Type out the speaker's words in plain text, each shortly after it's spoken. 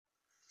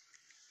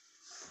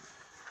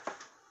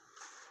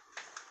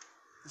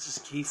This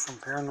is Keith from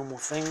Paranormal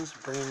Things,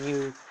 bringing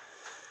you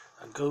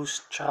a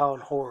ghost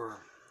child horror,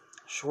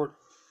 short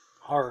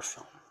horror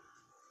film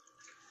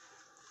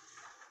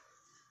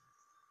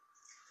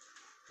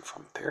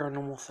from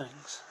Paranormal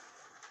Things.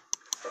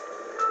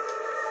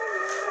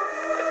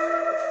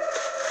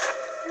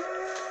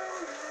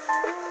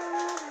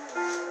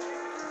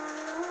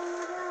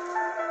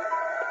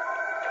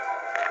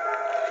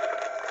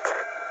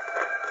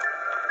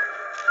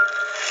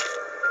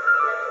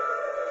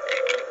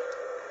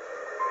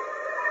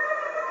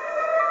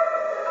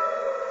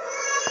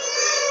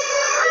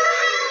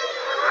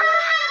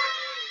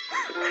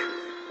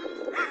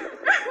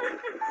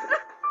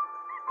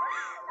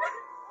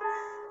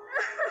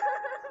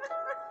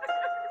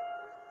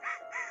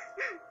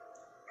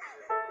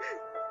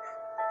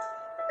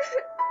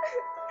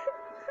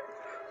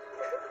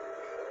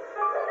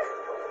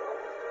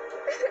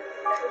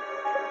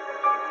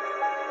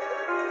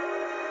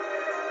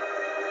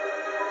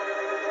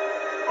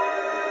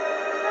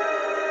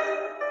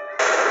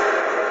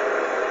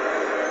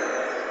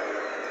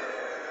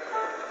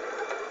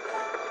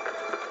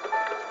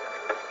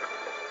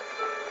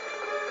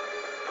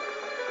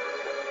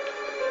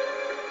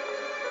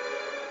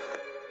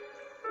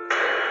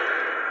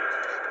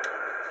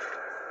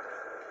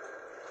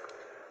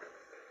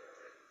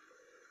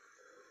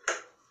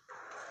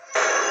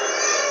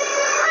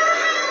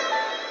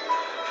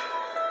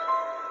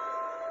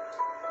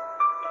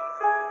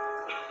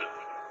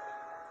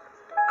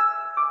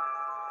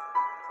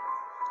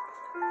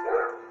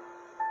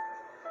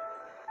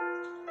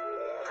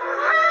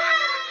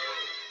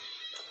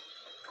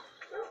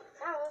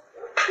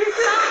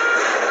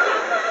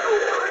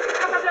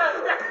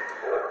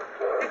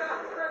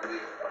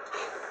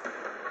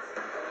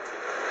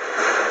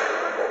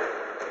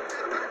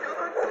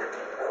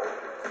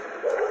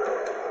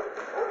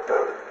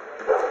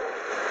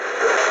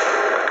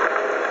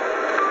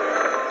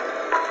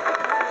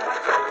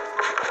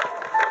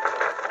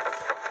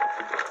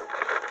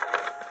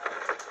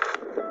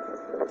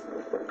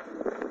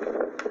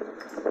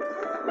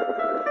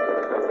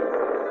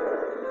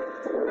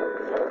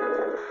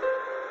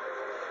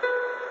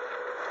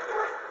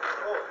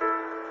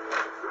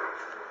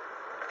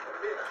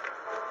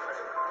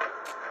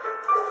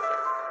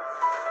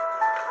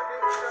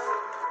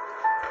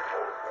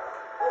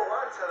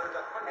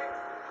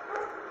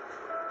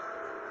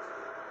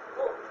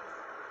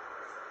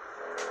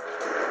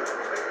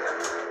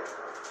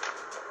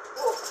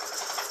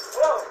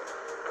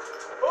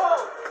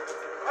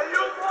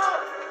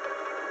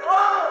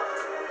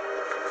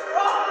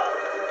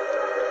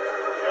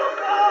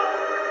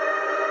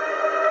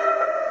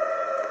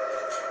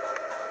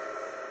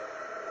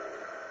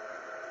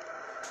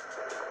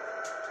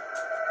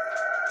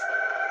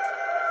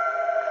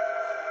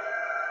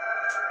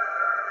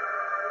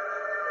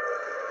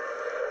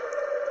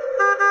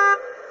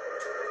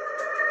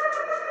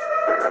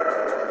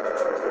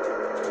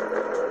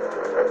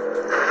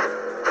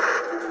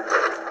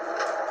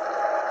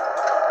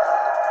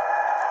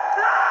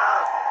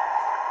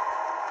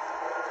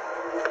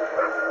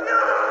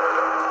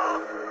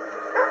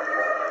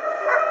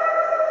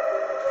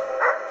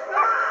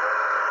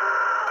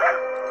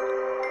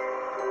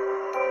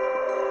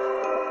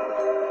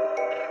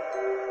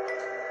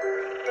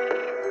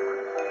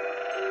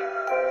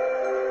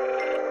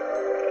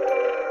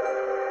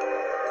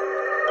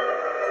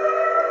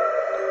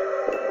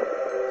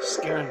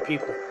 Scaring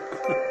people.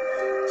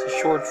 It's a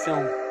short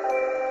film.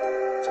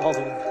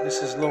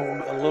 This is a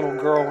little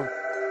girl and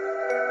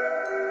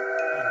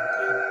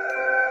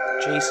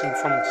Jason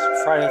from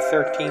Friday the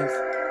 13th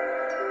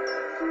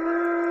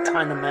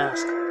tying a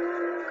mask.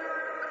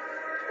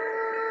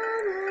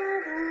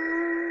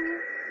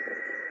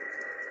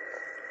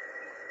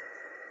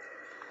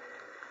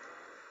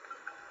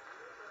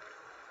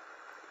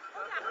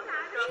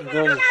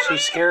 She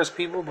scares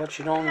people, but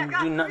she don't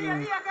do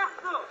nothing.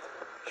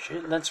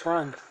 Shit, let's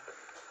run.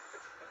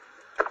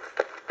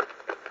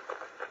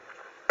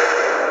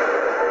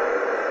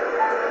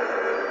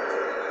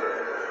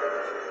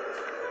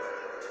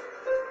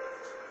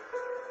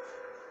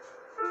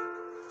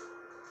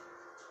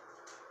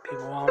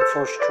 People out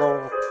for a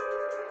stroll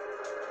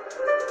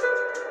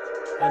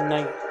at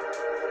night.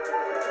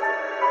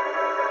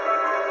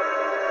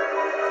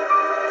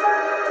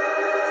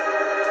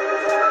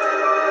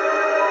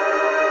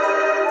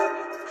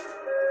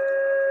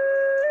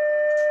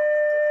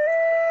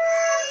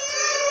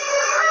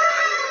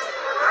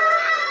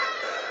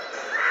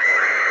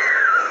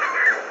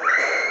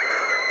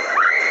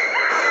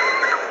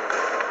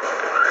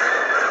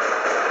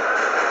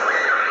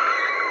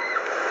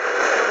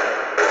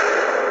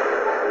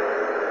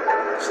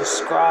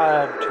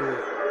 Subscribe to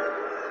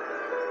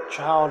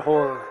Child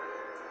Horror.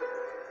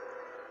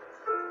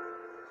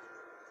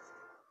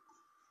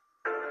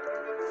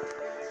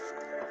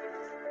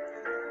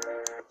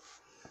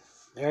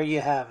 There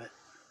you have it.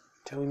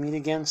 Till we meet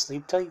again,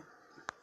 sleep tight.